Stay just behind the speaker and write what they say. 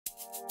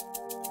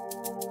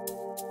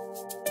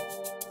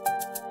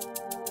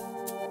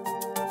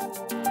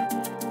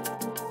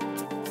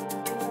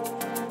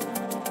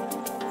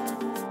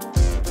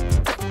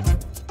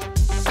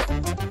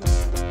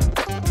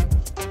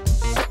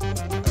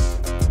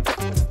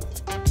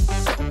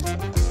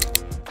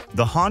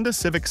The Honda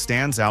Civic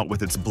stands out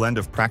with its blend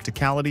of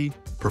practicality,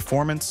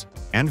 performance,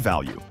 and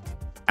value.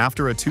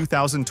 After a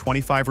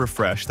 2025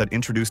 refresh that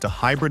introduced a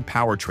hybrid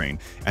powertrain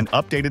and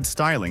updated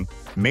styling,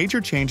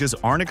 major changes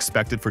aren't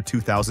expected for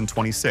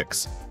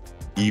 2026.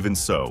 Even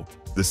so,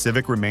 the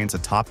Civic remains a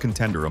top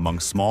contender among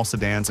small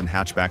sedans and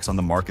hatchbacks on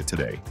the market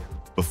today.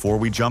 Before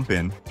we jump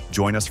in,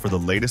 join us for the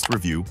latest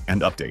review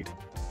and update.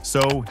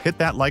 So, hit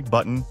that like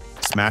button,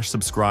 smash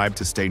subscribe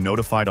to stay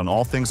notified on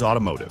all things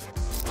automotive.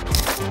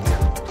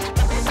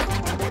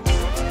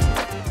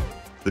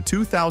 The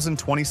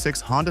 2026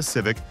 Honda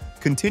Civic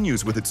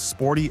continues with its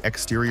sporty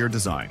exterior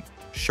design.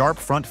 Sharp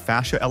front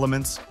fascia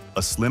elements,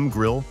 a slim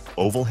grille,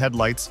 oval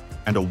headlights,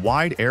 and a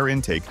wide air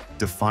intake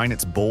define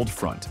its bold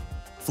front.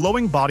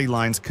 Flowing body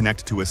lines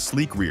connect to a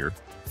sleek rear,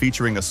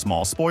 featuring a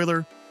small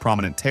spoiler,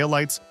 prominent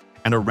taillights,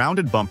 and a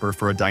rounded bumper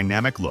for a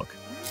dynamic look.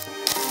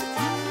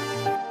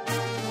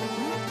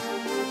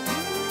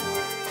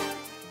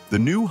 The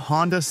new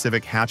Honda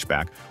Civic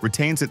Hatchback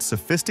retains its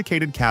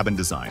sophisticated cabin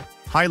design,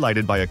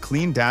 highlighted by a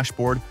clean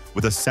dashboard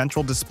with a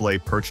central display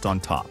perched on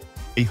top.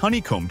 A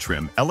honeycomb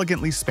trim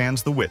elegantly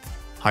spans the width,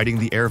 hiding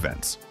the air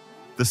vents.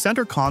 The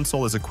center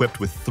console is equipped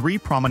with 3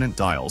 prominent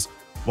dials,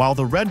 while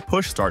the red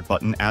push-start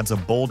button adds a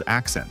bold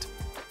accent.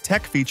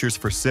 Tech features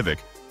for Civic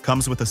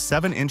comes with a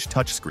 7-inch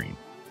touchscreen,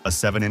 a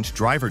 7-inch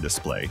driver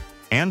display,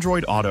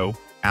 Android Auto,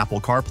 Apple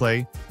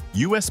CarPlay,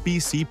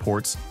 USB-C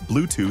ports,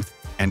 Bluetooth,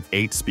 and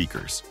 8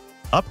 speakers.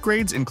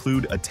 Upgrades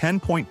include a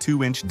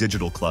 10.2-inch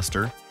digital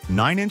cluster,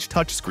 9-inch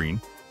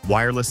touchscreen,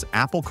 wireless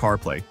Apple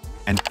CarPlay,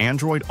 and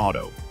Android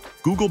Auto,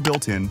 Google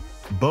built-in,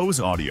 Bose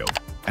audio,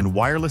 and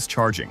wireless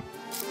charging.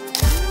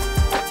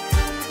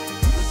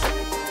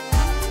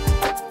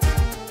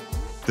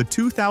 The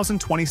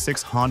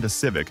 2026 Honda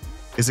Civic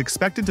is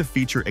expected to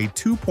feature a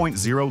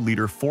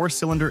 2.0-liter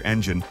 4-cylinder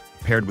engine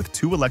paired with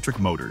 2 electric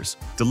motors,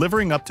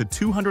 delivering up to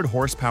 200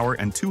 horsepower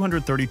and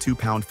 232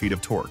 pound-feet of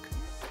torque.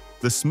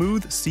 The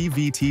smooth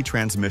CVT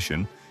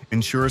transmission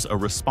ensures a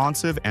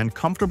responsive and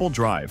comfortable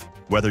drive,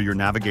 whether you're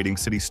navigating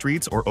city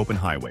streets or open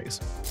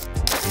highways.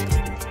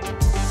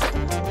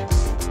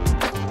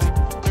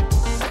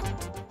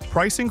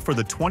 Pricing for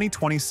the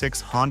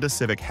 2026 Honda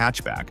Civic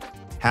Hatchback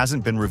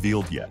hasn't been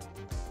revealed yet,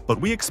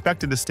 but we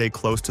expect it to stay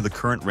close to the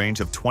current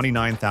range of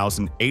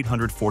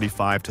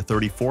 $29,845 to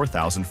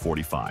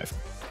 $34,045,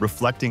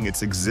 reflecting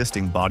its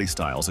existing body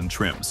styles and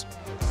trims.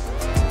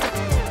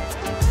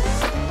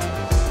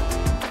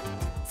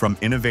 From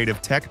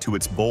innovative tech to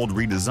its bold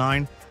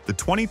redesign, the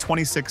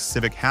 2026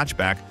 Civic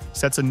Hatchback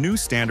sets a new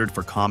standard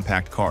for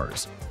compact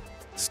cars.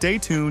 Stay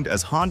tuned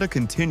as Honda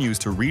continues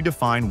to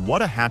redefine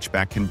what a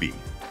hatchback can be.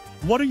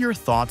 What are your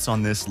thoughts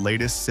on this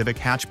latest Civic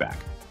Hatchback?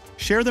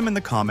 Share them in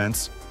the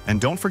comments, and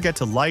don't forget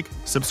to like,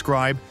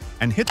 subscribe,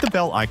 and hit the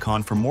bell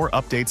icon for more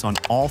updates on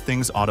all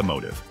things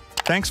automotive.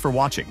 Thanks for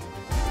watching.